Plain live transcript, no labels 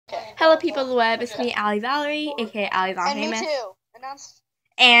Hello, people of the web. It's me, Ally Valerie, aka AllyIsNotFamous. And me too.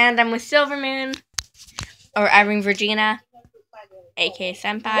 And I'm with Silvermoon, or Irene Virginia, aka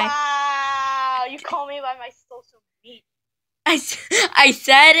Senpai. Wow, you call me by my social media.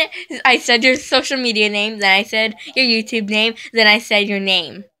 I said your social media name, then I said your YouTube name, then I said your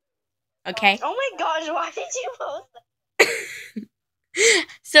name. Okay? Oh my gosh, why did you post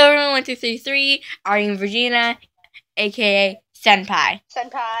Silvermoon1233, Irene Virginia, aka Senpai.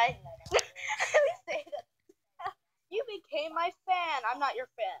 Senpai? You became my fan. I'm not your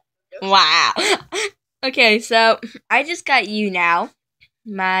fan. Wow. Okay, so I just got you now.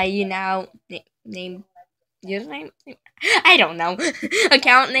 My name, username? I don't know.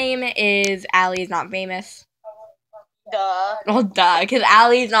 Account name is AllyIsNotFamous. Duh. Oh, duh. Because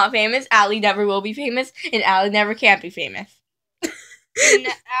Ally is not famous. Ally never will be famous. And Ally never can be famous.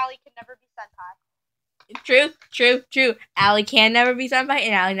 Ally can never be senpai. True. Ally can never be senpai.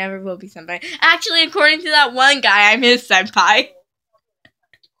 And Ally never will be senpai. Actually, according to that one guy, I'm his senpai.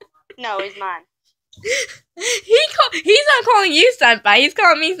 No, he's mine. He's not calling you senpai. He's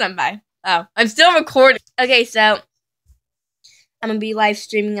calling me senpai. Oh, I'm still recording. Okay, so I'm going to be live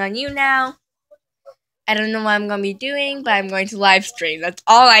streaming on you now. I don't know what I'm going to be doing, but I'm going to live stream. That's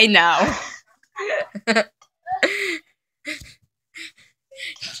all I know.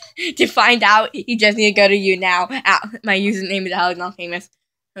 To find out, you just need to go to you now. My username is AllyIsNotFamous.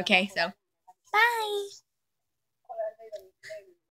 Okay, so bye.